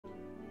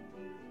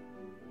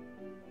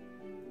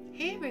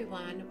Hey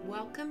everyone,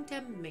 welcome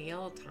to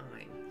Mail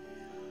Time.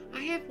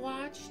 I have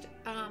watched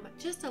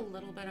just a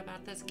little bit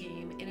about this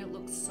game and it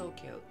looks so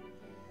cute.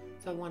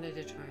 So I wanted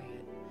to try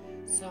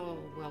it. So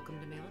welcome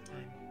to Mail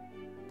Time.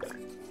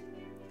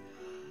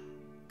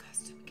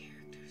 Custom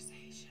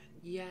characterization.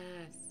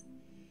 Yes.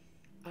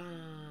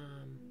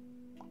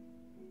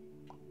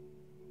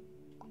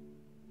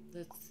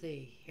 Let's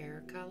see.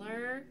 Hair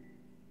color.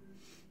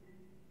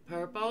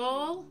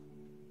 Purple.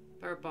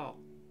 Purple.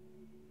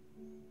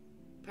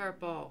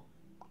 Purple.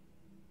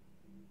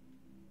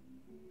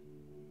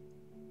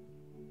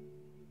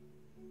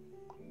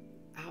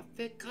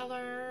 Outfit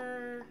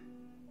color.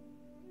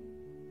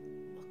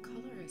 What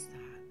color is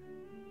that?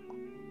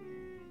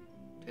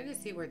 Trying to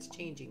see where it's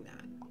changing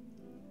that.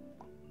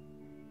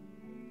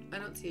 I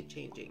don't see it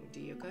changing. Do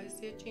you guys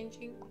see it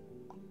changing?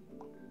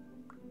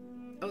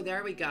 Oh,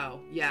 there we go.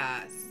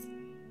 Yes.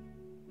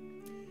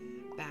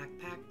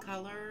 Backpack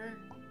color.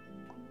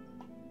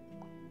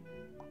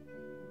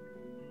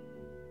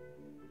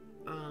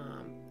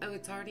 Oh,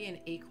 it's already an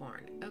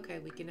acorn. Okay,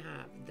 we can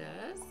have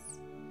this.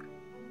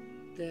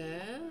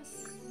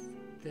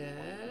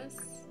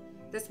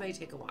 This may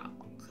take a while.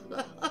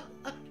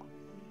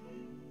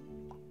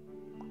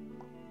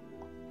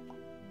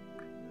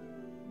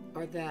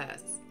 Or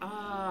this.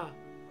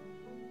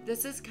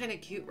 This is kind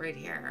of cute right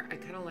here. I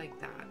kind of like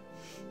that.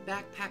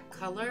 Backpack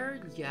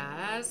color.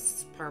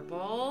 Yes.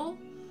 Purple.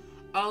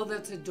 Oh,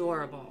 that's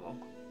adorable.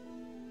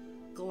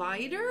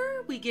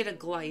 Glider? We get a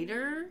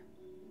glider.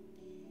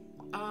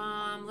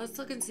 Let's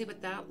look and see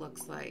what that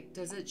looks like.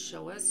 Does it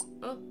show us?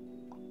 Oh.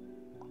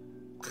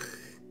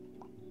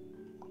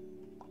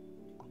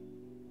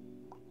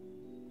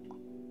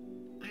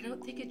 I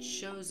don't think it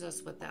shows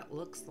us what that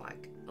looks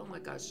like. Oh my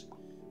gosh.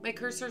 My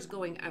cursor's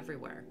going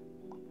everywhere.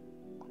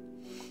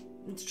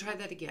 Let's try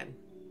that again.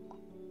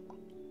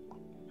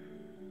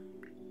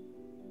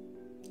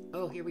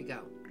 Oh, here we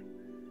go.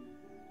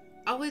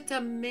 Oh, it's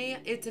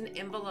an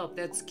envelope.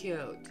 That's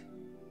cute.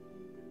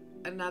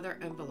 Another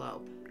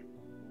envelope.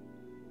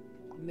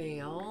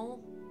 Mail.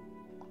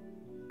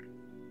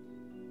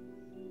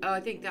 Oh, I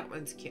think that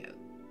one's cute.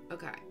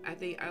 Okay, I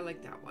think I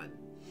like that one.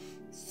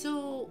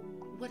 So,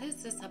 what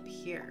is this up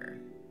here?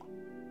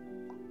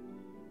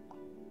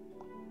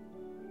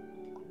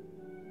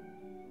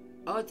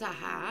 Oh, it's a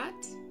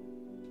hat?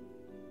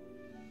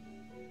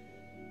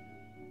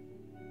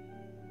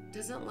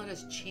 Doesn't let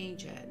us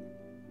change it.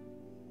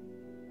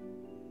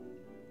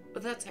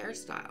 But that's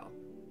hairstyle.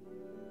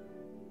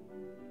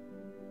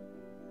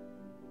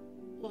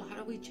 Well, how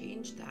do we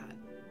change that?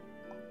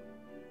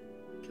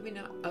 Can we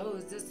not? Oh,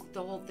 is this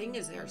the whole thing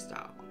is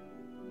hairstyle?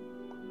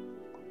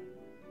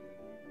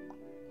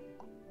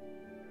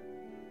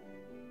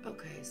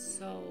 Okay,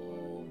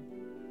 so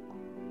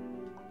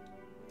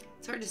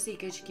it's hard to see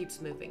because she keeps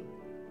moving.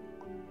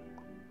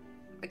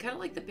 I kind of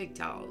like the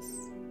pigtails.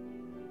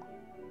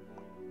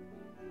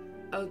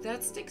 Oh,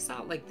 that sticks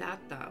out like that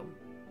though.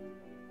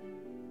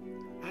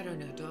 I don't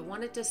know. Do I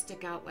want it to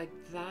stick out like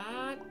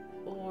that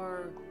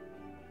or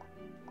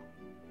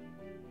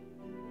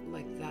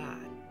like that?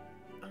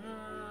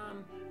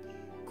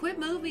 Quit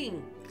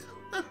moving.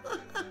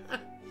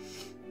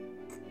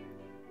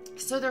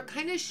 So they're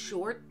kind of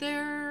short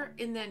there,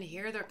 and then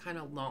here they're kind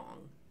of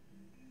long.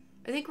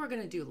 I think we're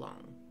gonna do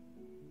long.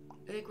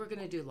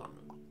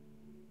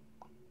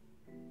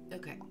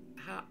 Okay.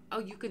 How? Oh,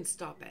 you can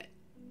stop it.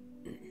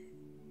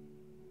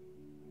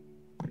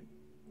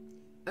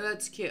 Oh,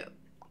 that's cute.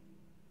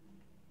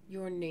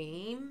 Your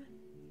name?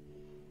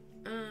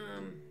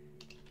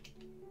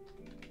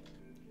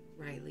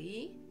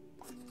 Riley.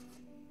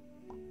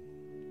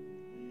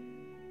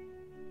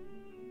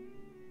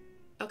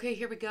 Okay,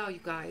 here we go, you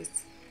guys.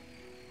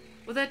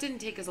 Well, that didn't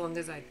take as long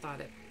as I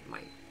thought it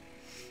might.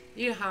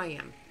 You know how I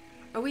am.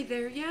 Are we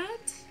there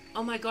yet?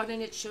 Oh my god,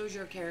 and it shows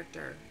your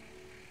character.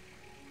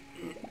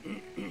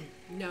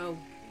 No.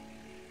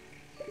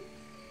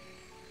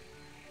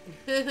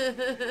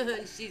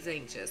 She's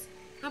anxious.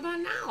 How about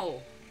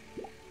now?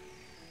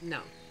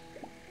 No.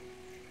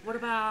 What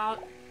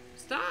about...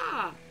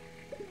 Stop!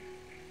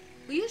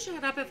 Will you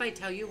shut up if I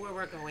tell you where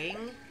we're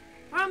going?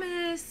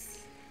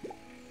 Promise!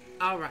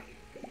 Alright.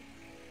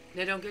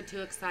 Now don't get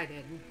too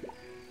excited.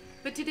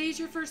 But today's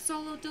your first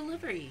solo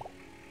delivery.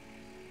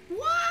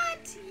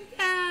 What?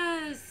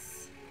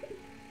 Yes!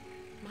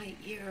 My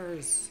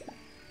ears.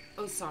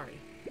 Oh, sorry.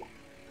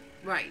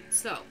 Right,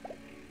 so.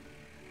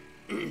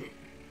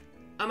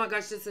 Oh my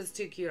gosh, this is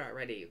too cute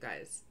already, you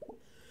guys.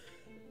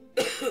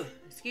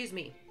 Excuse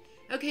me.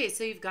 Okay,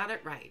 so you've got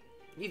it right.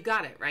 You've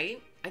got it,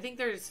 right? I think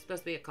there's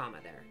supposed to be a comma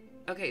there.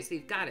 Okay, so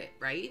you've got it,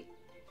 right?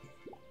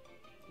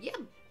 Yeah.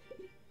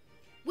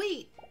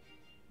 Wait.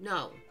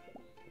 No.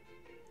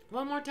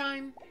 One more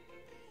time.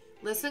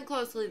 Listen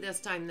closely this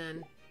time,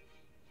 then.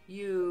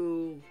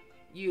 You,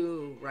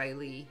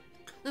 Riley.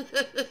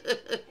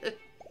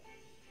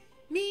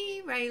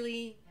 Me,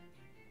 Riley.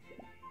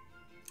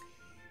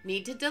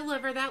 Need to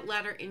deliver that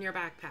letter in your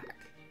backpack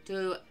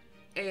to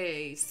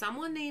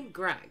someone named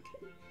Greg.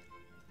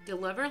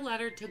 Deliver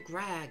letter to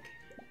Greg.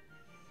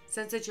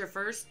 Since it's your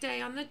first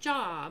day on the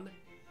job,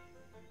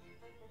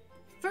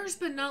 first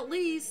but not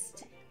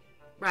least,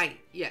 right,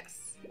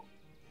 yes.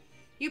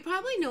 You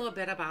probably know a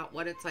bit about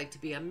what it's like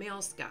to be a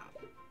male scout.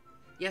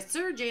 Yes,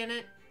 sir,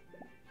 Janet.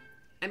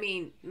 I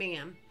mean,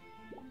 ma'am.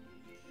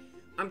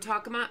 I'm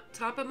talking about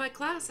top of my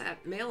class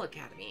at Male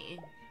Academy.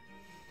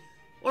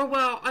 Or,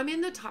 well, I'm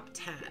in the top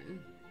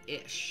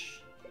 10-ish.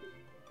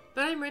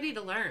 But I'm ready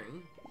to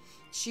learn.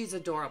 She's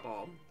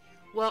adorable.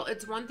 Well,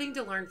 it's one thing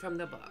to learn from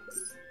the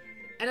books.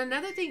 And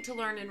another thing to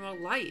learn in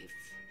real life.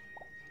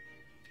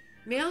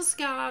 Male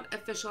Scout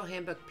Official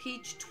Handbook,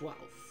 page 12.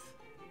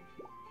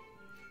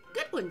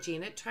 Good one,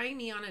 Janet. Try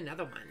me on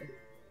another one.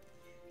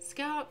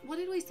 Scout, what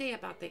did we say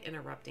about the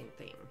interrupting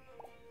thing?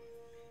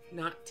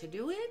 Not to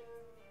do it?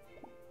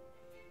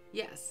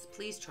 Yes,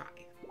 please try.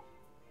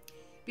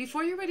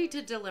 Before you're ready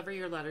to deliver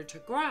your letter to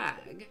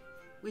Greg,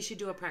 we should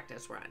do a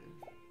practice run.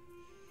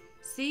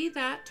 See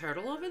that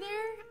turtle over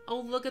there?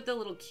 Oh, look at the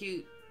little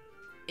cute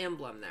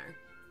emblem there.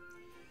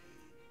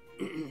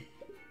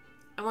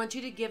 I want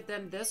you to give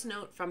them this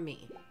note from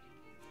me.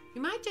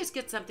 You might just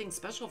get something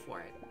special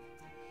for it.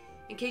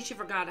 In case you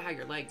forgot how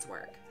your legs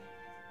work,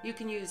 you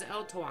can use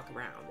L to walk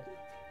around.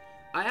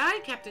 Aye,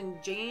 aye, Captain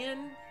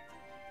Jan.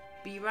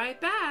 Be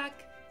right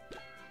back.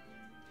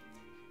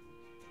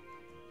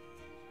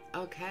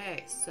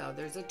 Okay, so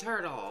there's a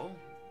turtle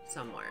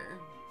somewhere.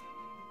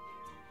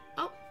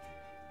 Oh.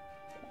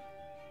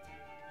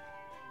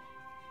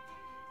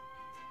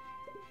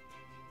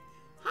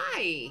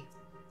 Hi.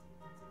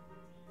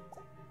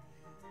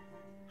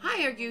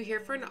 Hi, are you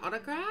here for an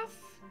autograph?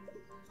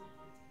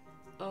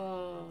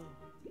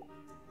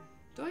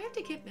 Do I have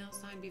to get mail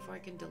signed before I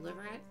can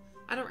deliver it?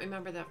 I don't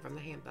remember that from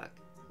the handbook.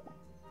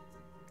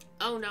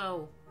 Oh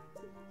no.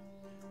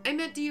 I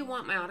meant, do you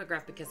want my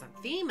autograph because I'm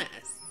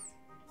famous?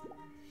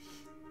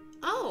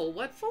 Oh,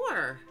 what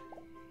for?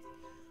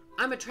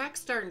 I'm a track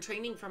star in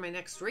training for my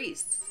next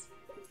race.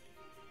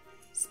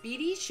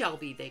 Speedy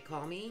Shelby, they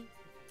call me.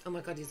 Oh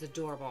my god, he's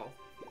adorable.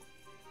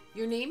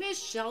 Your name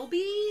is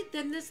Shelby?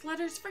 Then this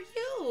letter's for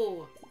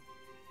you.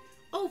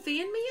 Oh,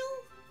 fan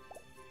mail?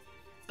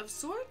 Of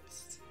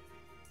sorts?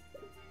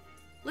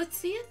 Let's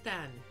see it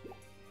then.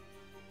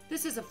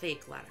 This is a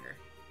fake letter.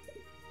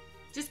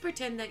 Just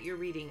pretend that you're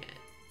reading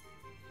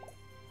it.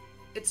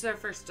 It's their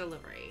first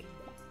delivery.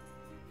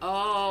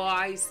 Oh,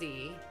 I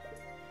see.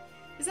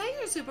 Is that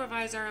your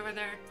supervisor over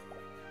there?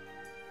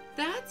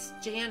 That's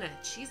Janet.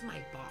 She's my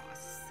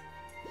boss.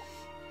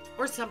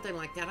 Or something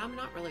like that. I'm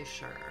not really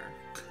sure.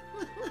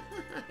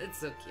 It's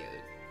so cute.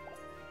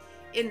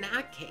 In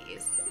that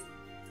case,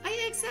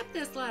 I accept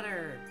this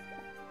letter.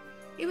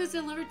 It was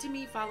delivered to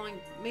me following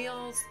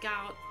Male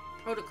Scout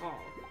protocol.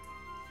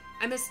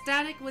 I'm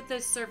ecstatic with the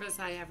service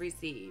I have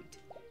received.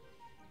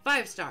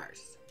 5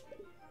 stars.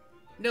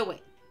 No,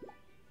 wait.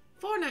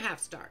 4.5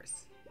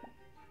 stars.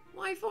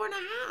 Why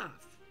 4.5?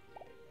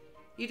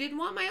 You didn't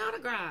want my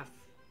autograph.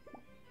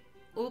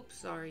 Oops,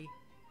 sorry.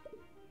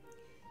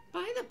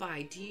 By the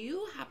by, do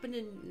you happen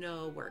to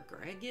know where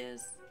Greg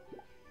is?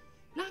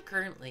 Not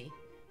currently.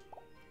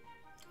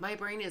 My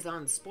brain is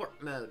on sport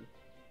mode.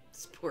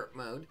 Sport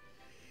mode.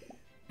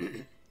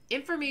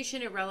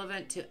 Information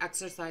irrelevant to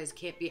exercise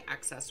can't be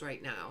accessed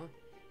right now.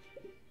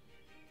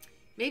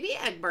 Maybe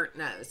Egbert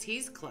knows.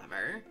 He's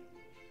clever.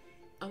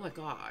 Oh my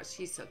gosh,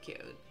 he's so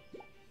cute.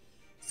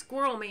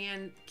 Squirrel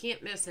man,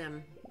 can't miss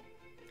him.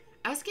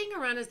 Asking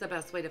around is the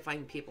best way to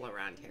find people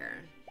around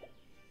here.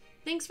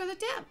 Thanks for the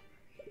tip.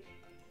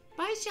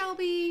 Bye,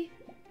 Shelby.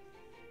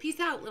 Peace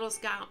out, little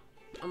scout.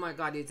 Oh my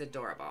god, he's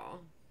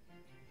adorable.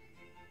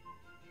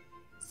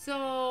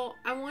 So,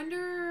 I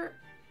wonder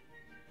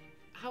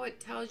how it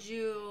tells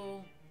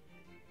you.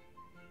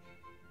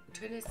 I'm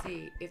trying to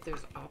see if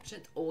there's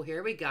options. Oh,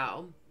 here we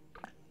go.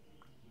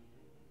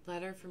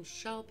 Letter from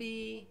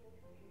Shelby.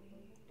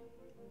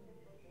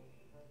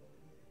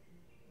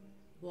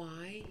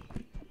 Why?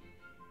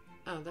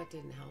 Oh, that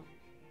didn't help.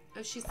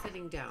 Oh, she's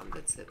sitting down.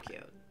 That's so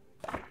cute.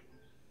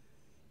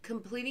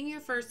 Completing your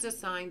first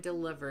assigned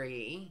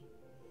delivery.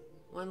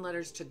 1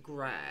 letters to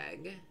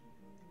Greg.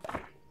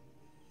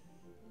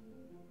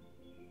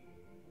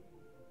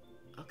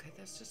 Okay,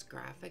 that's just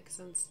graphics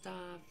and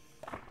stuff.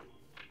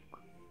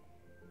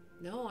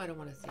 No, I don't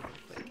want to save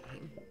a quick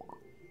game.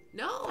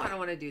 No, I don't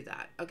want to do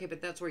that. Okay,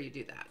 but that's where you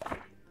do that.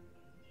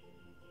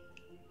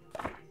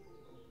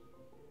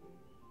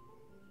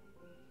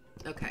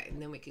 Okay,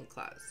 and then we can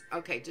close.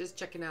 Okay, just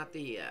checking out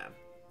the,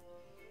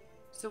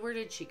 So where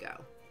did she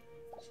go?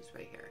 She's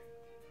right here.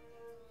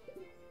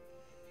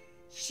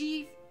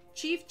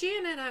 Chief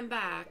Janet, I'm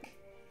back.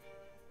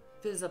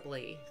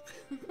 Visibly.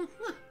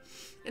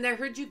 And I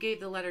heard you gave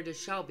the letter to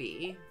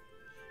Shelby.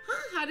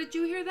 Huh, how did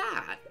you hear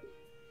that?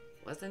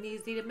 Wasn't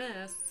easy to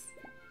miss.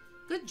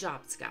 Good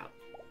job, Scout.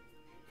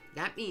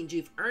 That means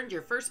you've earned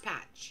your first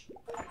patch.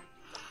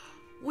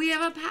 We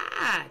have a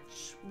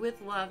patch with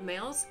Love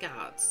Male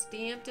Scout,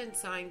 stamped and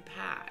signed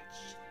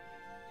patch.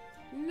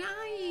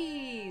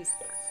 Nice.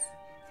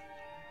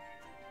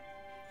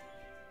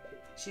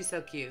 She's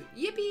so cute.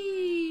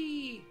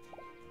 Yippee!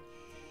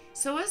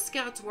 So as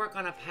scouts work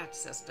on a patch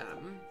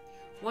system,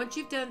 once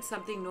you've done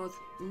something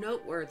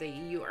noteworthy,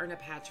 you earn a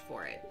patch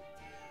for it.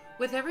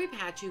 With every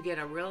patch, you get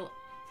a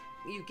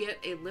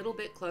little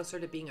bit closer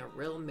to being a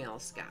real mail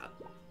scout.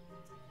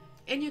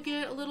 And you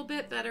get a little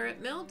bit better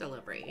at mail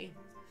delivery.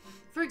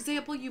 For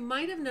example, you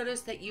might have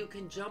noticed that you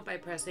can jump by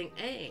pressing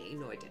A.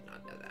 No, I did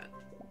not know that.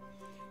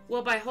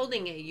 Well, by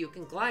holding A, you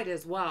can glide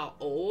as well.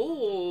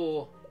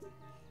 Oh,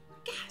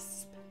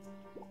 gasp.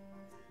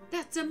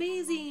 That's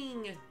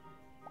amazing.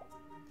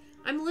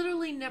 I'm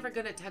literally never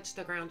going to touch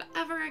the ground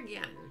ever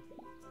again.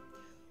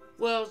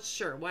 Well,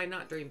 sure, why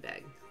not dream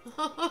big?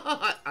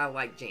 I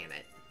like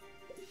Janet.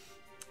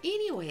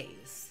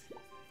 Anyways,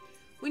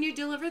 when you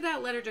deliver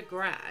that letter to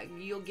Greg,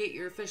 you'll get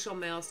your official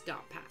Mail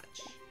Scout patch.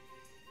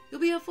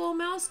 You'll be a full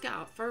Mail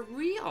Scout for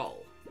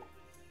real.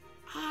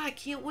 I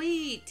can't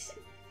wait.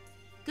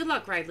 Good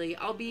luck, Riley.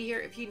 I'll be here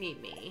if you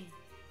need me.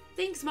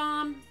 Thanks,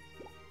 Mom.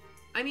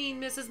 I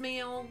mean, Mrs.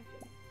 Mail.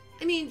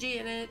 I mean,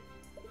 Janet.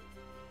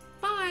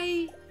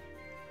 Bye.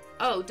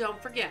 Oh,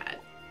 don't forget.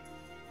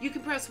 You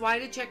can press Y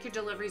to check your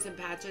deliveries and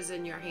patches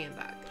in your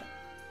handbook.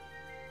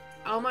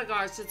 Oh my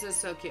gosh, this is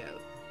so cute.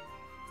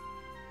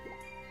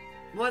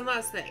 One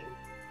last thing.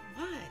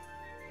 What?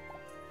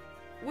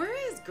 Where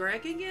is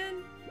Greg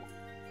again?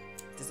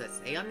 Does it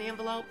say on the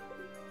envelope?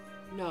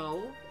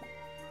 No.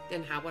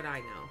 Then how would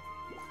I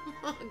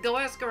know? Go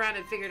ask around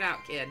and figure it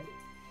out, kid.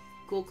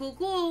 Cool, cool,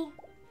 cool.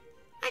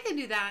 I can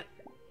do that.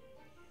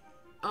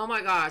 Oh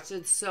my gosh,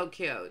 it's so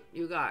cute.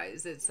 You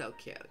guys, it's so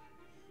cute.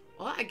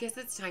 Well, I guess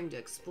it's time to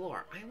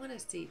explore. I want to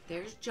see.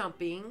 There's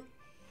jumping.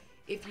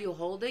 If you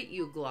hold it,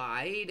 you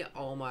glide.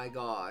 Oh my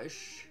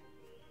gosh.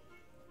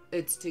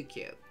 It's too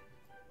cute.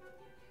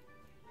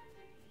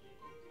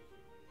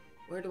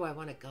 Where do I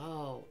want to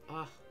go?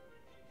 Oh.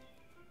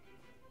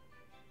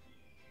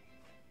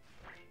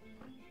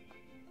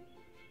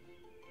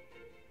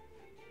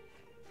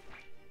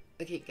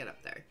 I can't get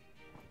up there.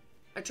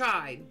 I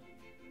tried.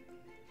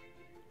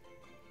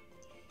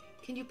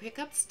 Can you pick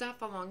up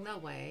stuff along the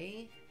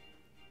way?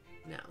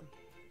 No.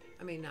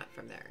 I mean, not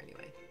from there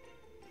anyway.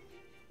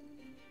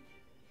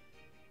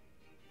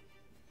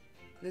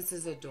 This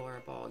is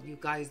adorable. You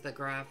guys, the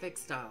graphic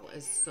style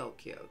is so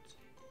cute.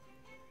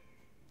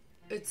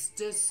 It's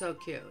just so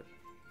cute.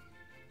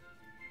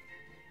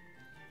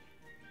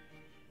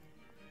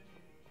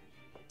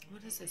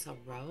 What is this, a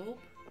rope?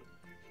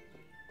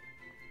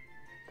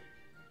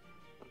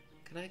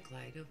 Can I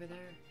glide over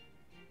there?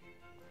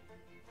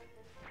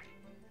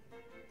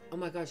 Oh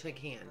my gosh, I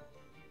can.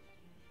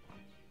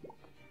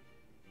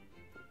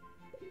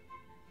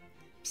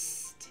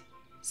 Psst.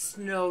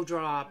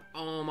 Snowdrop.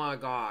 Oh my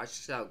gosh,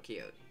 so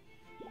cute.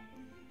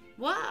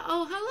 What?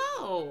 Oh,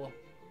 hello.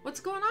 What's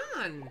going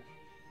on?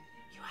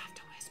 You have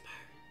to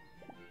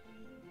whisper.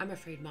 I'm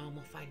afraid Mom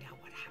will find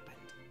out what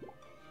happened.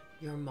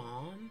 Your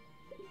mom?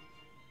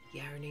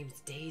 Yeah, her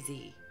name's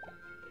Daisy.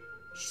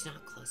 She's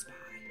not close by.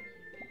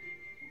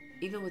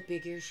 Even with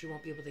big ears, she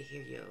won't be able to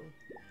hear you.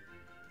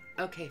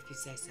 Okay, if you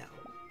say so.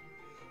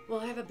 Well,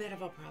 I have a bit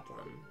of a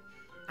problem.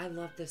 I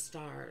love the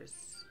stars.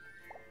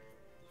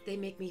 They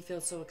make me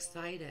feel so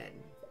excited.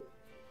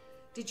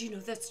 Did you know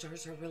that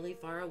stars are really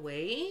far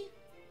away?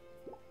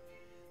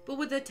 But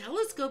with a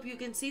telescope, you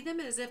can see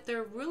them as if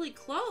they're really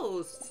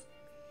close.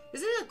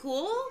 Isn't that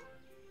cool?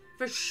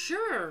 For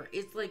sure,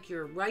 it's like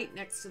you're right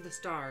next to the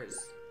stars.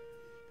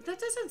 But that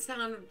doesn't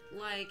sound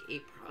like a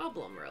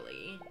problem,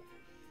 really.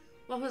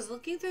 While I was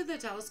looking through the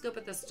telescope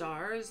at the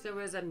stars, there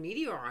was a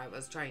meteor I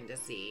was trying to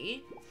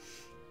see.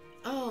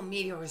 Oh,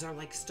 meteors are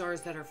like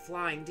stars that are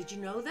flying. Did you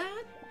know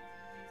that?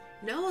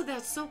 No,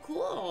 that's so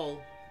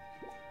cool.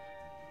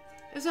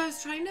 As I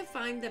was trying to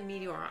find the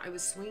meteor, I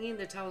was swinging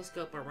the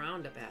telescope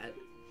around a bit.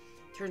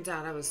 Turns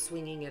out I was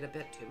swinging it a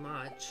bit too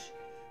much.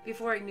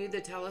 Before I knew,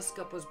 the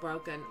telescope was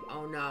broken.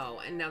 Oh no,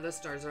 and now the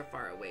stars are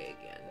far away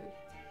again.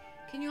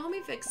 Can you help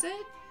me fix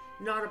it?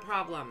 Not a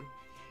problem.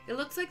 It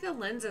looks like the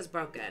lens is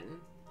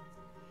broken.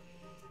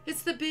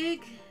 It's the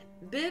big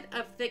bit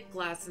of thick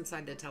glass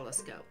inside the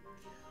telescope.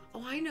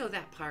 Oh, I know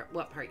that part,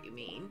 what part you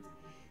mean.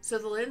 So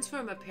the lens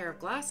from a pair of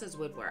glasses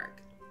would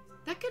work.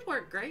 That could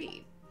work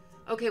great.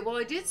 Okay, well,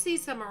 I did see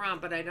some around,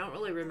 but I don't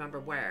really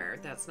remember where.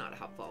 That's not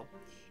helpful.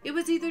 It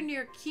was either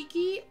near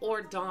Kiki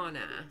or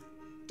Donna.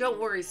 Don't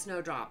worry,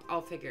 Snowdrop.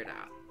 I'll figure it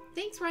out.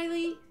 Thanks,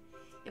 Riley.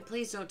 And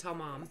please don't tell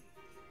Mom.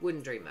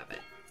 Wouldn't dream of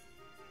it.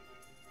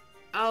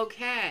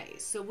 Okay,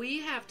 so we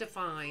have to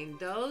find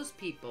those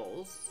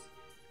people's...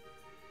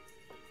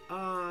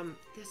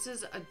 this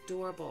is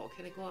adorable.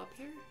 Can I go up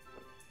here?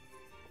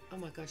 Oh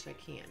my gosh, I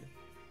can.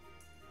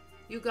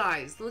 You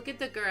guys, look at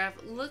the graph.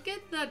 Look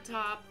at the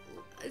top.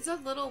 It's a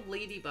little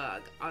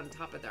ladybug on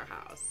top of their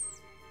house.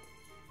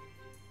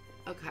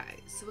 Okay,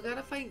 so we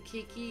gotta find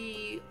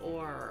Kiki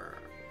or...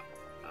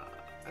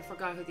 I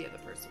forgot who the other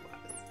person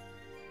was.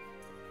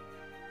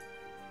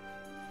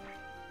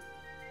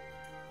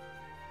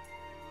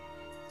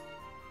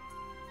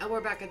 And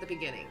we're back at the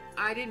beginning.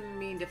 I didn't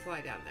mean to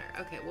fly down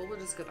there. Okay, well, we'll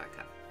just go back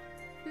up.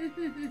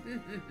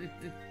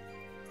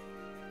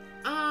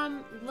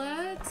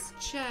 Let's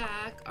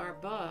check our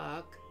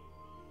book.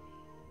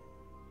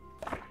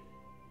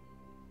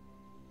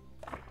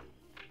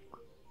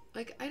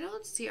 Like, I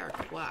don't see our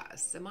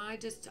quests. Am I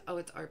just... Oh,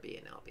 it's RB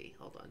and LB.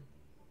 Hold on.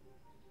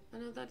 Oh,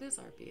 no, that is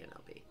RB and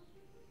LB.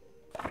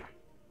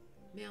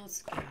 Male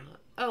Scout.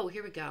 Oh,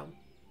 here we go.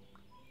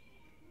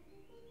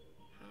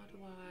 How do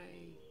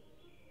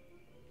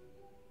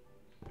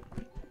I...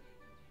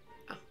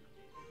 Oh.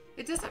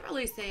 It doesn't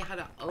really say how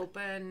to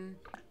open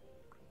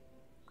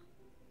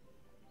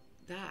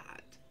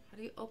that. How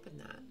do you open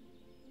that?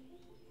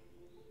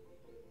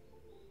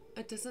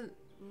 It doesn't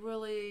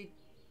really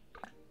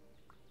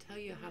tell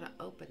you how to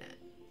open it.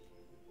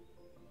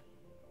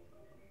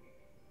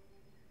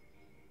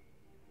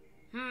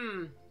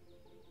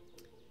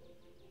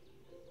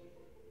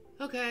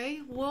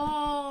 Okay,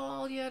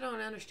 well, yeah, I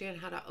don't understand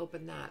how to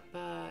open that,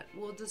 but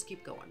we'll just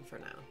keep going for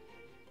now.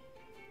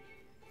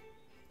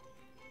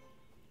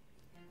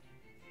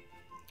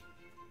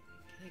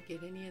 Can I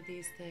get any of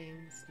these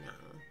things? No.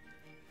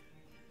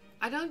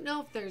 I don't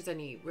know if there's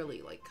any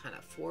really, like, kind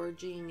of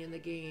foraging in the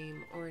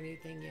game or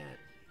anything yet.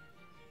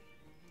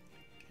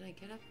 Can I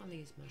get up on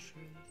these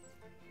mushrooms?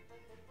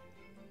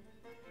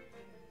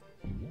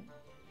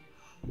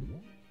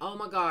 Oh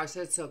my gosh,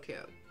 that's so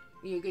cute.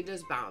 You could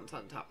just bounce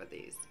on top of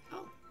these.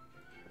 Oh.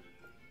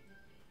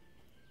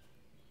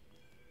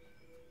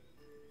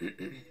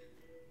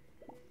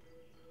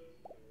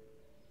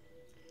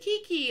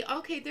 Kiki.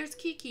 Okay, there's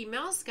Kiki.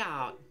 Mouse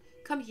Scout.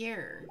 Come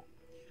here.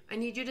 I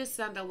need you to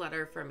send a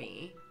letter for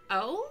me.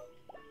 Oh?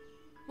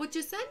 What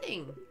you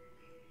sending?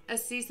 A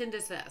cease and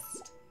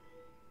desist.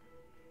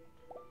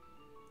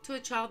 To a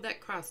child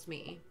that crossed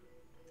me.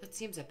 That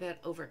seems a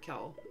bit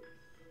overkill.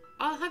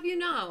 I'll have you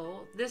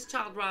know, this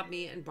child robbed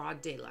me in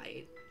broad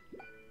daylight.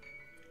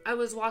 I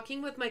was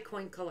walking with my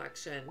coin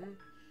collection.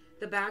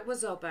 The bag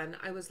was open.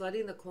 I was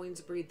letting the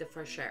coins breathe the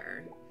fresh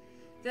air.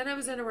 Then I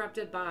was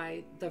interrupted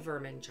by the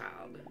vermin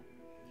child.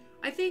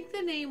 I think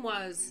the name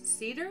was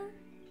Cedar?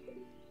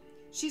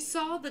 She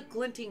saw the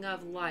glinting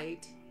of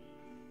light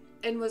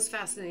and was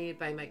fascinated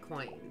by my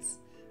coins.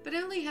 But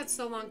I only had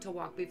so long to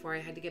walk before I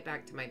had to get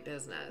back to my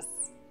business.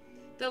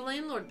 The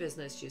landlord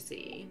business, you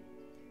see.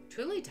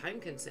 Truly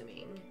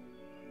time-consuming.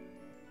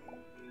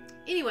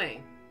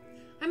 Anyway,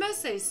 I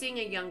must say, seeing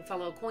a young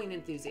fellow coin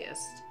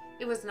enthusiast,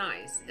 it was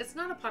nice. It's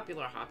not a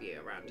popular hobby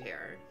around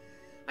here.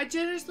 I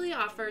generously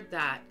offered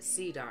that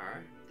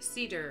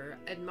Cedar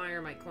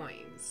admire my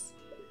coins.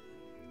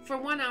 For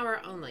 1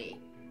 hour only,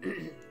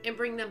 and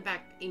bring them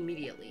back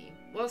immediately.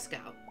 Well,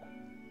 Scout,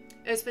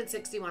 it's been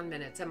 61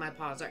 minutes and my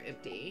paws are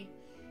empty.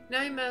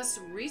 Now I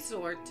must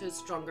resort to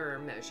stronger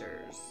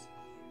measures,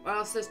 or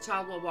else this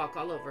child will walk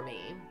all over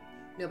me.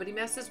 Nobody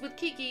messes with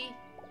Kiki.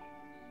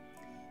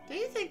 Do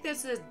you think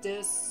this is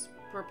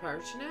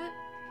disproportionate?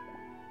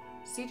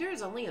 Cedar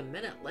is only a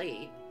minute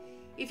late.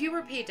 If you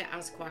were paid to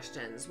ask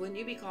questions, wouldn't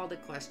you be called a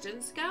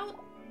question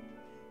scout?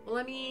 Well,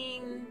 I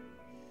mean...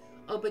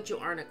 Oh, but you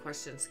aren't a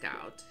question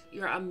scout.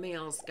 You're a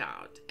male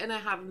scout. And I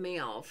have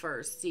mail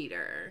for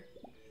Cedar.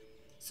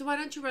 So why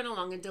don't you run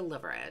along and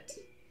deliver it?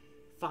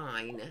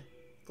 Fine.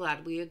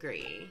 Glad we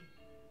agree.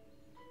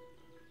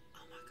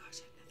 Oh my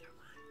gosh, another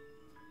one.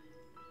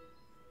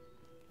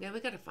 Now we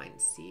gotta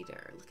find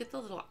Cedar. Look at the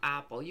little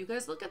apple. You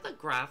guys, look at the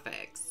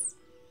graphics.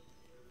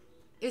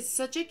 It's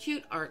such a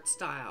cute art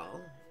style.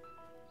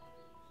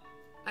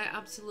 I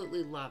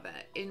absolutely love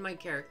it. And my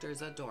character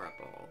is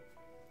adorable.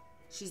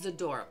 She's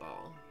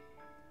adorable.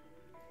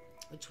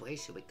 Which way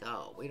should we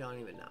go? We don't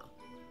even know.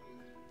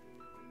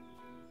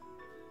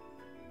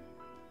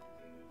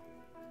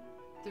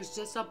 There's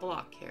just a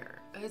block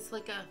here. It's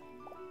like a...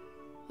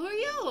 Who are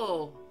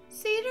you?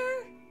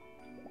 Cedar?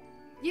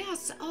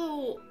 Yes.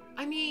 Oh,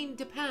 I mean,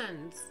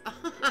 depends.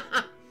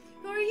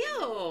 Who are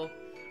you?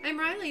 I'm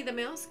Riley, the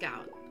male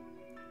scout.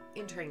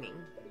 In training.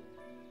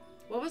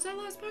 What was that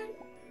last part?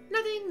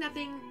 Nothing,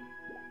 nothing.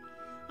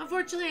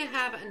 Unfortunately, I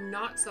have a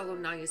not so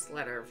nice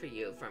letter for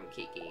you from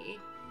Kiki.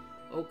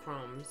 Oh,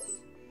 crumbs.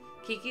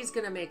 Kiki's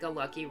gonna make a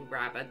lucky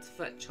rabbit's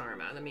foot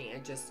charm out of me. I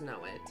just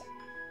know it.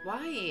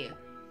 Why?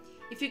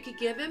 If you could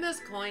give him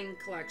his coin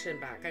collection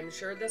back, I'm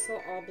sure this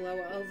will all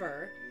blow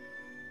over.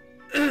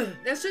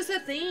 That's just a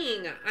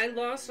thing. I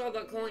lost all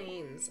the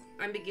coins.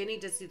 I'm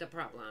beginning to see the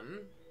problem.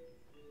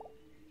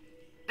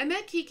 I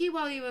met Kiki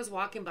while he was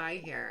walking by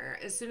here.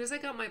 As soon as I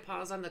got my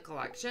paws on the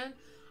collection,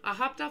 I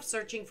hopped off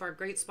searching for a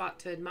great spot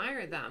to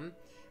admire them,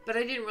 but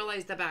I didn't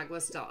realize the bag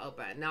was still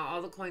open. Now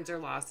all the coins are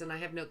lost and I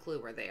have no clue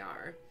where they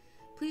are.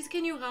 Please,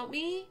 can you help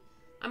me?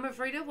 I'm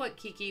afraid of what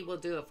Kiki will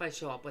do if I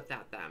show up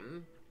without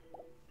them.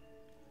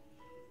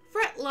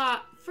 Fret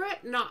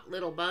not,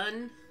 little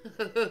bun.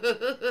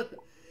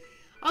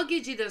 I'll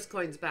get you those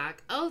coins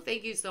back. Oh,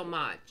 thank you so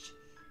much.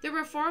 There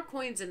were 4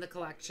 coins in the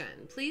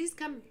collection. Please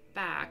come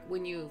back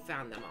when you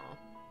found them all.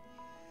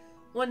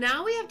 Well,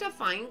 now we have to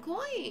find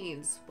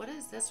coins. What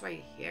is this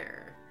right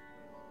here?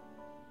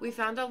 We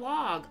found a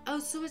log. Oh,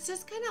 so it's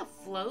just kind of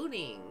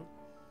floating.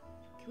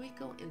 Can we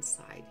go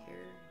inside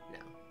here?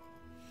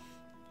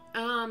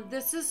 No.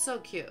 This is so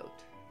cute.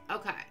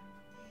 Okay.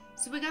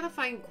 So we gotta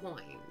find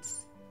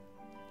coins.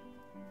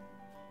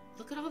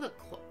 Look at all the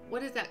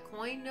what is that,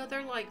 coin? No,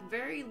 they're like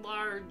very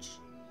large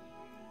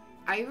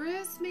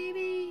Iris,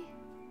 maybe?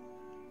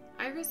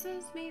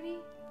 Irises, maybe?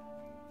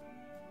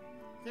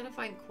 We gotta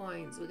find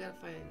coins. We gotta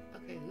find...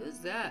 Okay, who's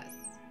this?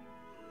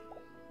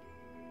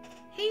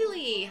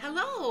 Haley,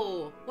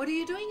 hello! What are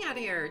you doing out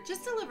here?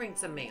 Just delivering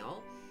some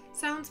mail.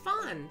 Sounds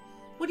fun.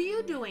 What are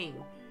you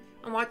doing?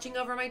 I'm watching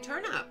over my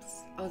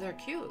turnips. Oh, they're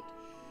cute.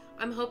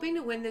 I'm hoping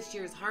to win this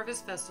year's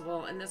Harvest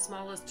Festival in the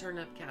smallest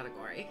turnip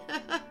category.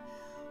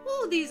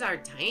 Oh, these are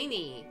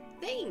tiny.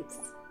 Thanks.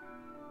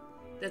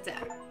 That's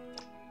it.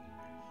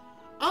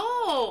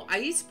 Oh,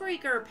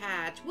 icebreaker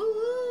patch.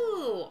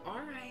 Woohoo!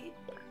 All right.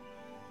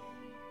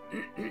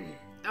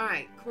 All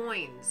right,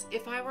 coins.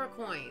 If I were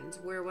coins,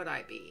 where would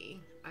I be?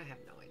 I have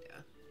no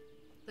idea.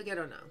 Look, I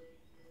don't know.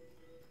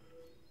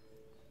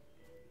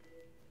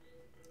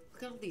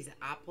 Look at all these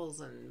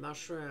apples and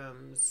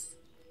mushrooms.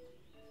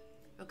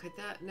 Okay,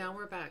 that now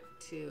we're back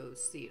to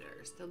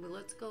cedars. So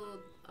let's go,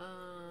 I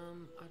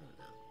don't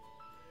know.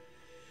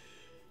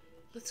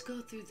 Let's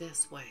go through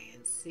this way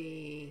and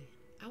see.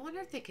 I wonder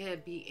if they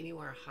could be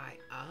anywhere high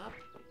up.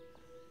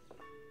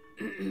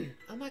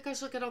 Oh my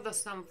gosh, look at all the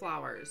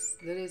sunflowers.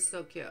 That is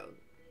so cute.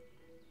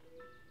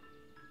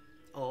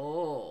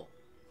 Oh.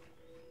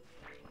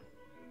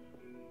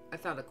 I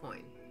found a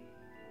coin.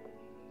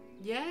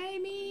 Yay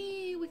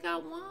me! We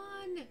got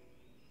one!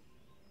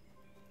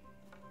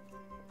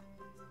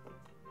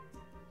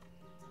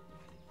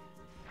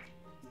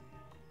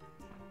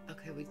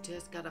 Okay, we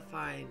just gotta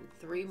find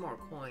 3 more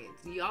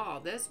coins. Y'all,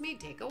 this may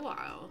take a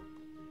while.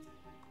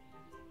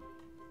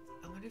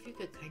 I wonder if you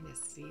could kind of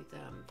see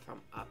them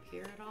from up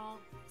here at all.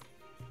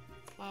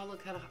 Wow,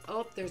 look how...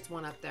 Oh, there's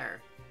one up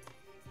there.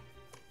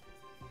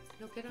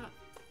 No, get up.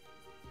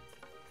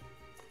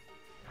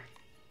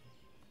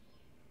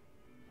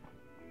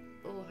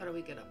 Oh, how do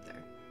we get up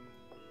there?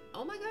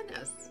 Oh my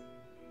goodness.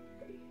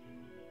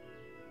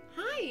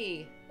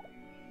 Hi.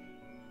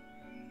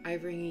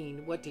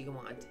 Irene, what do you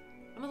want?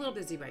 I'm a little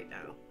busy right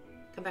now.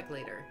 Come back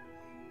later.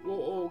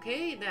 Well,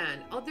 okay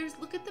then. Oh, there's...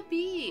 Look at the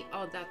bee.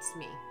 Oh, that's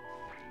me.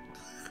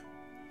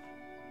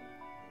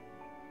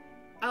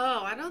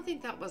 Oh, I don't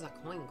think that was a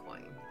coin.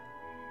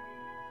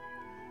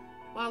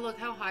 Wow, look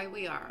how high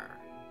we are.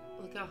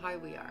 Look how high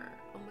we are.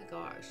 Oh my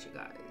gosh, you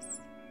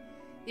guys.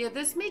 Yeah,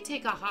 this may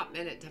take a hot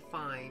minute to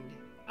find.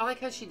 I like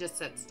how she just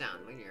sits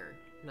down when you're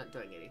not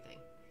doing anything.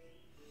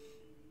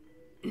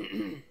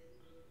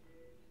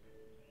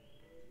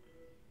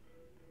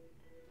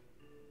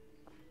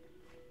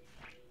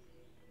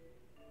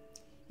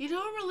 You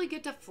don't really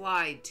get to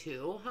fly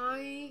too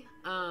high.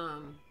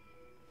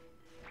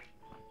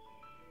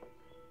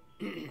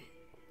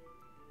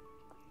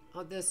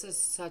 Oh, this is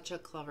such a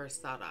clever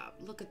setup.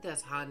 Look at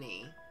this,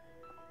 honey.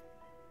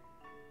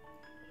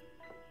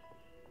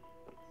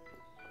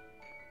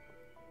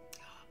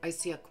 I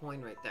see a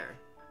coin right there.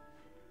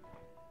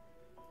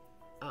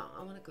 Oh,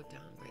 I want to go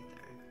down right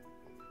there.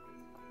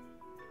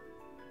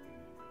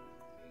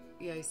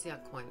 Yeah, I see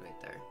a coin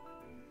right there.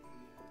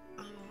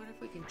 I wonder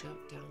if we can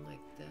jump down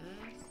like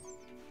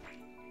this.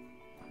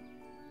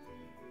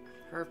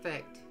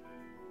 Perfect.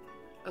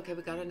 Okay,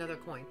 we got another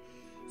coin.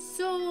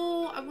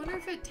 So, I wonder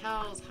if it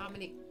tells how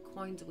many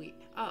coins we...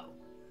 Oh.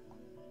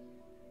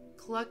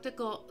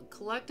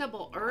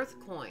 Collectible earth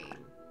coin.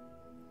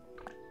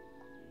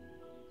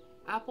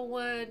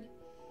 Applewood.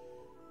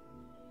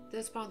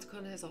 This bronze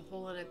coin has a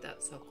hole in it.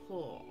 That's so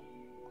cool.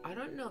 I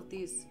don't know if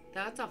these...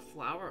 That's a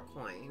flower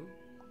coin.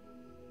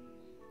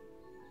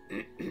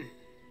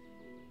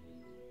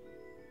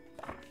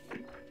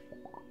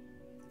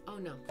 Oh,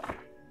 no.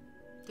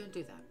 Don't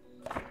do that.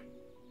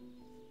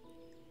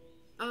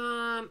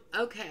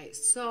 Okay,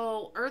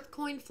 so earth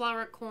coin,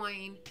 flower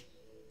coin,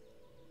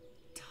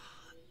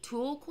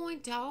 tool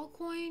coin, towel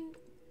coin,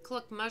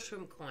 collect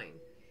mushroom coin.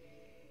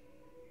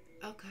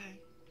 Okay.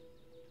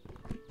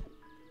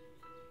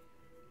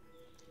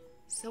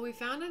 So we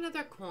found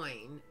another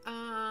coin.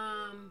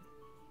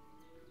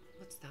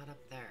 What's that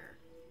up there?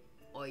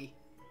 Oi.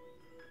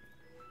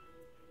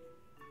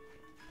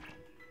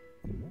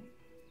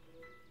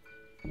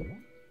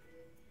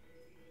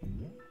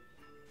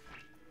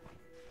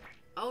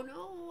 Oh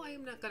no, I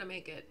am not gonna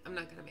make it. I'm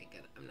not gonna make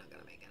it. I'm not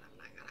gonna make it. I'm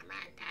not gonna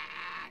make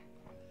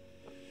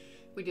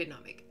it. We did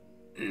not make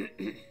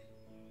it.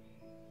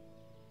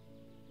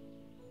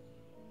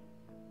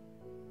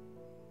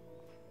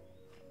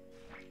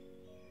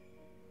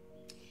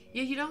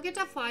 Yeah, you don't get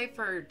to fly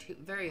for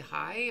very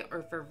high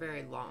or for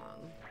very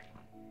long.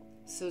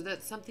 So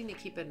that's something to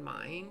keep in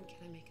mind.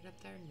 Can I make it up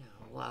there?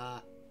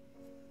 No.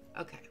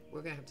 Okay,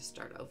 we're gonna have to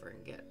start over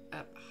and get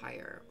up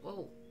higher.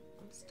 Whoa,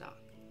 I'm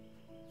stuck.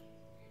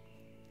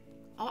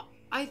 Oh,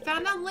 I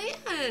found a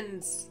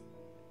lens.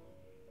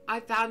 I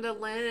found a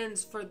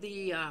lens for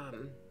the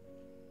other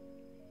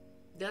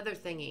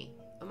thingy.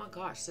 Oh my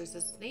gosh, there's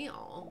a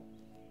snail.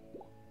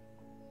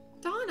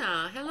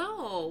 Donna,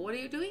 hello. What are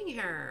you doing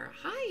here?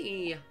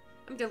 Hi.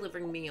 I'm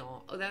delivering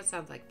meal. Oh, that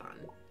sounds like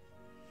fun.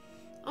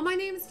 Oh, my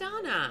name is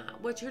Donna.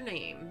 What's your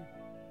name?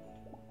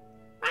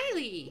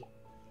 Riley.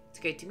 It's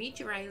great to meet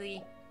you,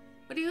 Riley.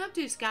 What are you up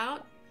to,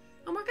 Scout?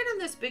 I'm working on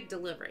this big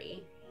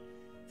delivery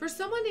For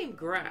someone named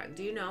Greg,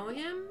 do you know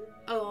him?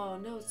 Oh,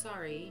 no,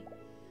 sorry.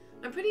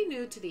 I'm pretty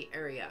new to the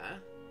area.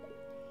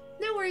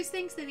 No worries,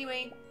 thanks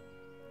anyway.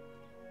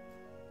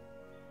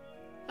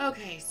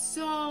 Okay,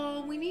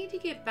 so we need to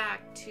get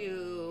back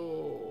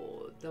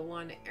to the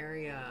one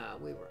area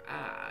we were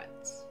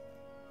at.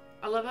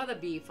 I love how the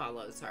bee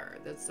follows her.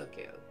 That's so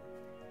cute.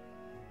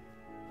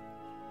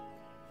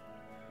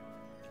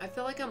 I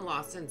feel like I'm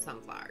lost in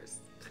sunflowers.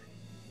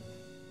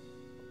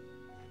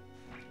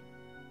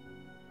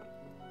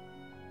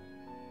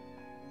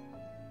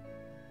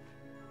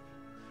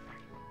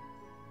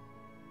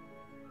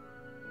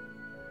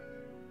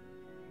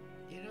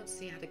 You don't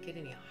see how to get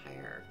any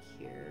higher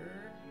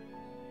here.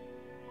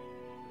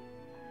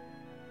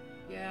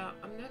 Yeah,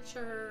 I'm not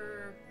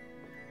sure.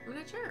 I'm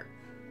not sure.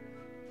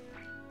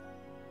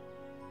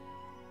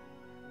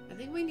 I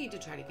think we need to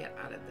try to get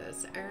out of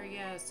this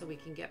area so we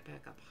can get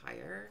back up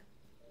higher.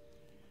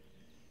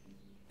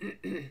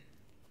 Here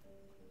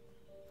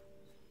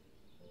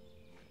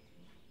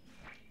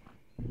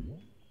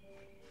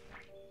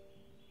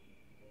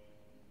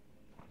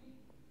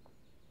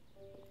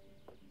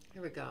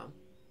we go.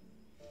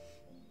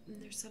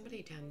 And there's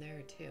somebody down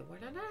there too. Where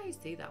did I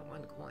see that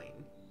one coin?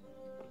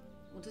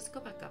 We'll just go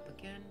back up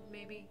again,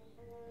 maybe.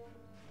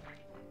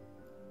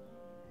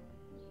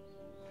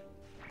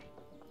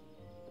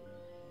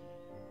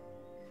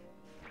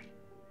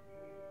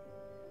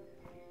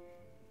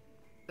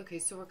 Okay,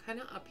 so we're kind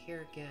of up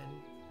here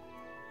again.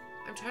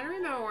 I'm trying to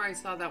remember where I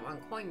saw that one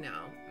coin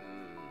now.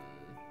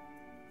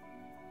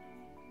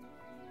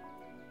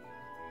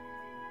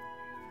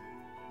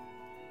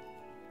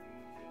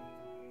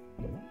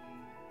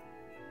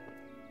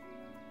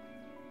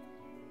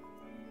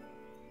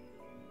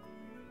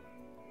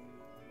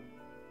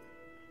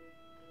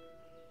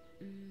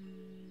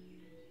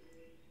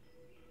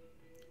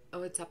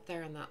 Oh, it's up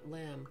there on that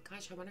limb.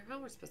 Gosh, I wonder how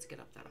we're supposed to get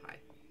up that high.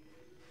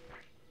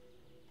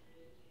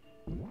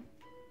 I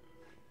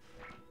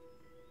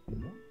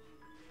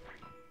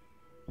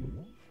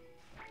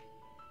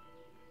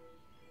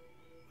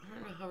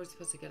don't know how we're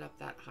supposed to get up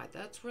that high.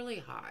 That's really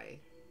high.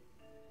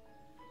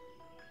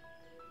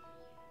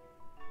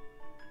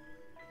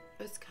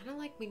 It's kind of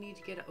like we need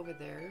to get over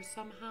there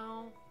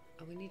somehow.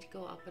 Oh, we need to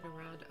go up and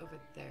around over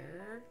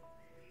there.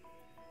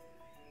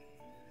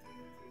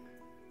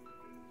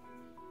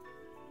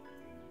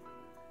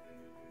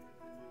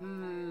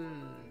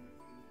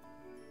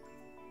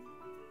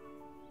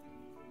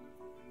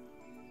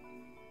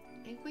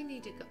 I think we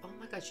need to go. Oh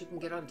my gosh, you can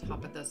get on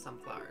top of the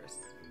sunflowers.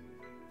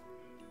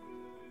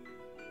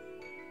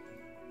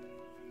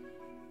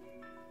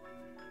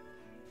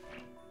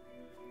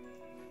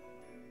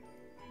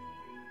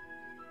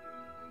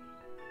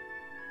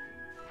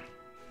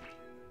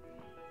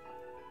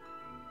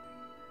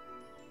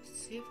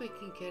 See if we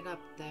can get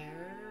up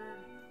there.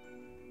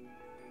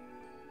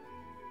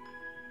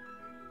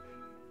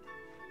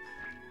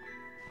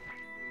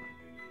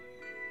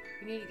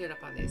 We need to get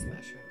up on these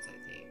mushrooms, I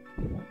think.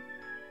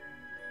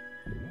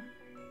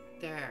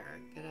 There.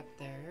 Get up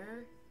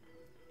there.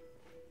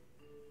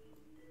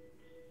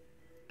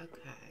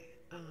 Okay.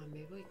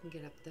 Maybe we can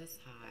get up this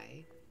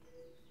high.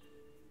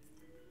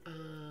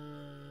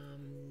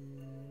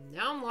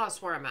 Now I'm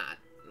lost where I'm at.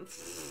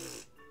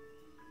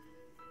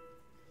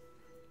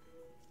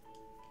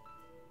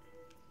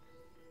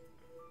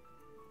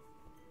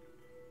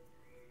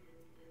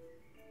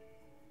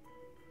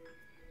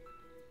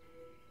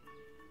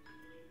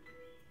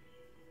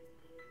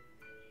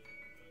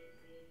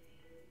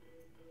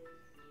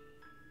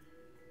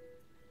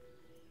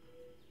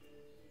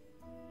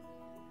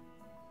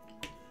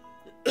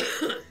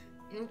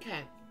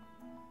 Okay,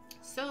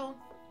 so,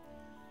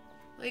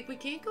 like, we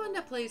can't go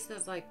into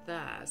places like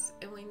this,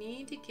 and we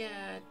need to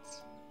get...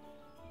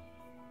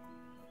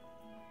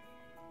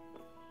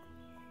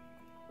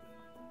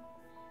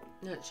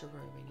 Not sure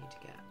where we need to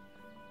get.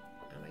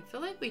 I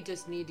feel like we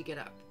just need to get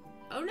up.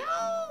 Oh,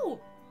 no!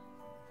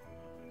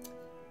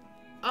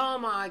 Oh,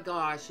 my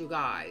gosh, you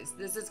guys.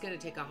 This is going to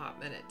take a hot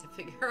minute to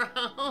figure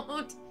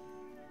out.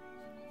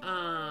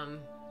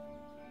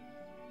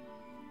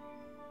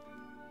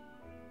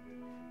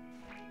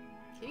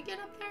 Can you get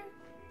up there?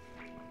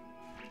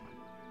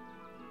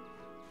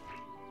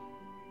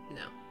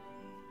 No.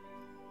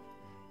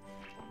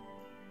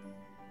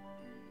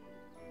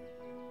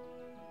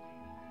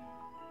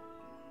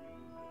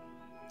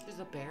 There's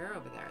a bear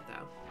over there,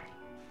 though.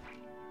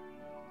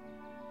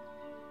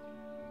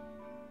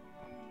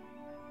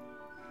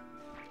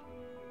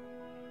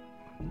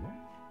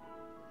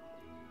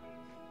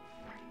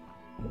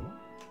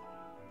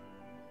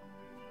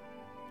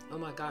 Oh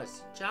my gosh,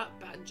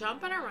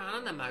 jumping around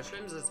on the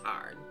mushrooms is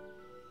hard.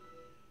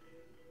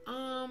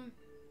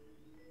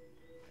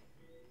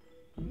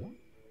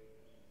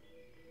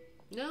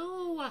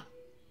 No.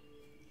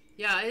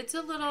 Yeah, it's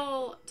a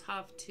little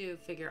tough to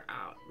figure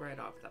out right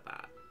off the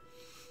bat.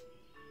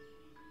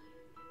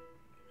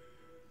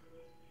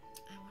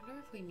 I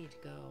wonder if we need to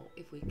go,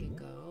 if we can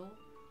go.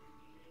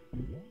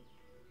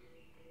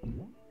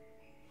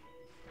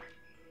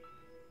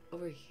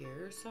 Over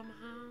here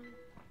somehow.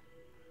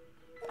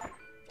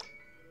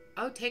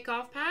 Oh, take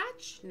off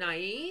patch.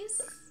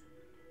 Nice.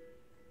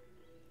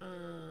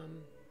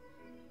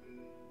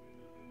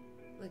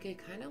 Like, I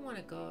kind of want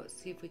to go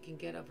see if we can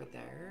get over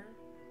there.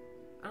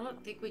 I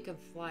don't think we can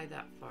fly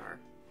that far.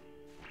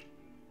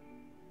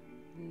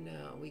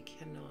 No, we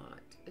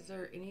cannot. Is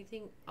there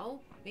anything? Oh,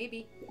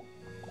 maybe.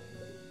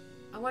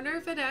 I wonder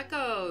if it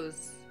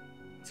echoes.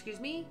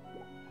 Excuse me?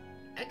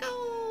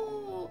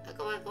 Echo!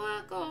 Echo, echo,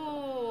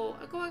 echo!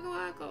 Echo, echo,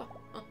 echo!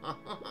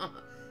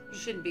 You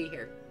shouldn't be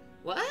here.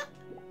 What?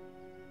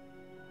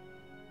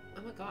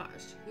 Oh my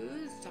gosh,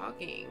 who's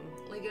talking?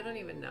 Like, I don't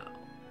even know.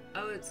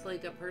 Oh, it's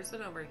like a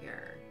person over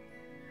here.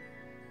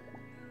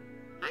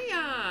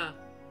 Hiya!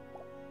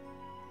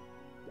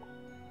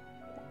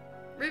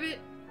 Ribbit!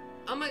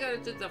 Oh my god,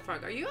 it's just a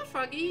frog. Are you a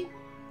froggy?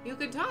 You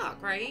can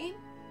talk, right?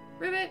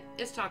 Ribbit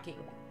is talking.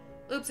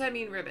 Oops, I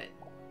mean Ribbit.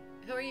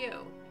 Who are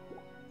you?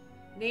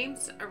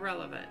 Name's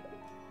irrelevant.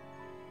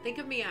 Think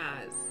of me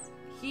as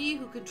he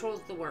who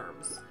controls the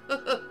worms.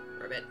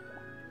 Ribbit.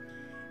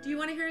 Do you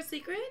want to hear a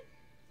secret?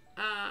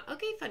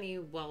 Okay, funny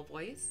well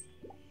voice.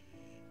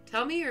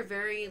 Tell me your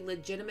very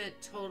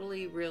legitimate,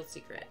 totally real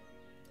secret.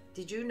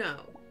 Did you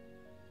know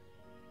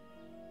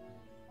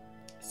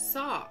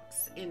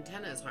socks'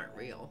 antennas aren't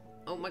real?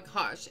 Oh my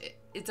gosh,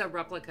 it's a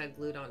replica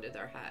glued onto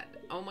their head.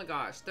 Oh my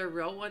gosh, their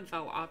real one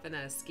fell off in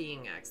a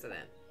skiing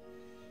accident.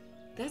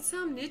 That's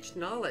some niche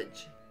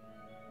knowledge.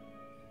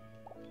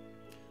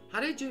 How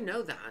did you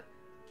know that?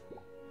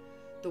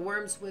 The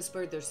worms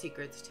whispered their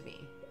secrets to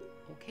me.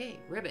 Okay,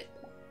 Ribbit.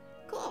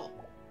 Cool.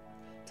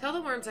 Tell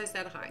the worms I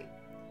said hi.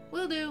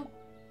 Will do.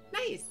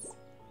 Nice.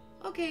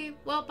 Okay,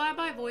 well,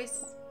 bye-bye,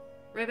 voice.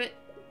 Ribbit.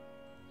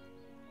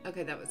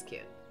 Okay, that was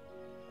cute.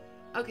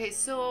 Okay,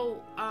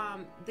 so,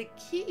 the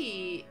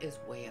key is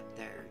way up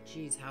there.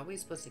 Jeez, how are we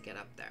supposed to get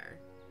up there?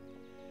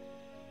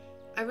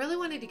 I really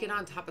wanted to get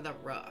on top of the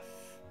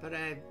roof, but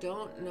I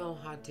don't know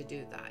how to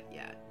do that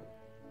yet.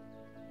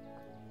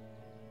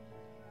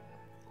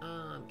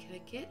 Can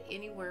I get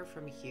anywhere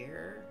from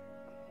here?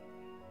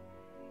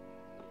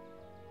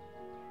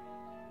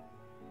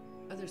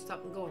 Oh, there's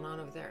something going on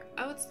over there.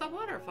 Oh, it's the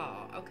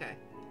waterfall. Okay,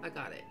 I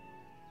got it.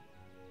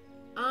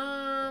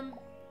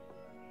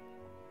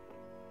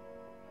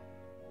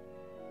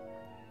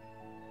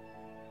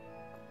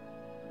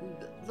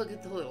 Look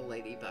at the little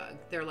ladybug.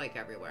 They're like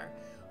everywhere.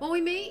 Well, we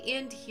may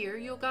end here,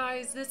 you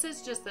guys. This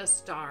is just the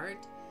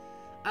start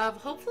of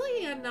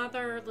hopefully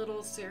another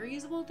little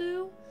series we'll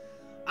do.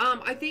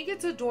 I think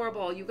it's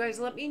adorable. You guys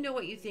let me know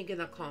what you think in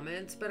the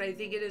comments, but I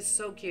think it is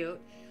so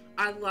cute.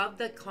 I love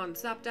the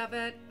concept of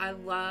it. I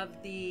love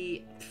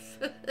the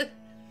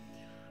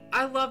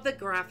I love the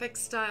graphic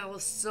style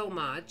so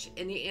much,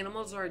 and the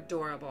animals are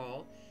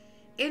adorable.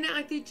 And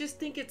I just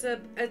think it's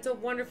a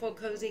wonderful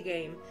cozy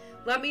game.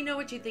 Let me know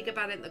what you think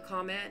about it in the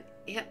comment.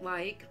 Hit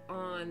like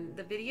on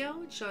the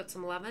video, show it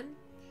some loving.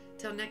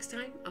 Till next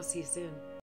time, I'll see you soon.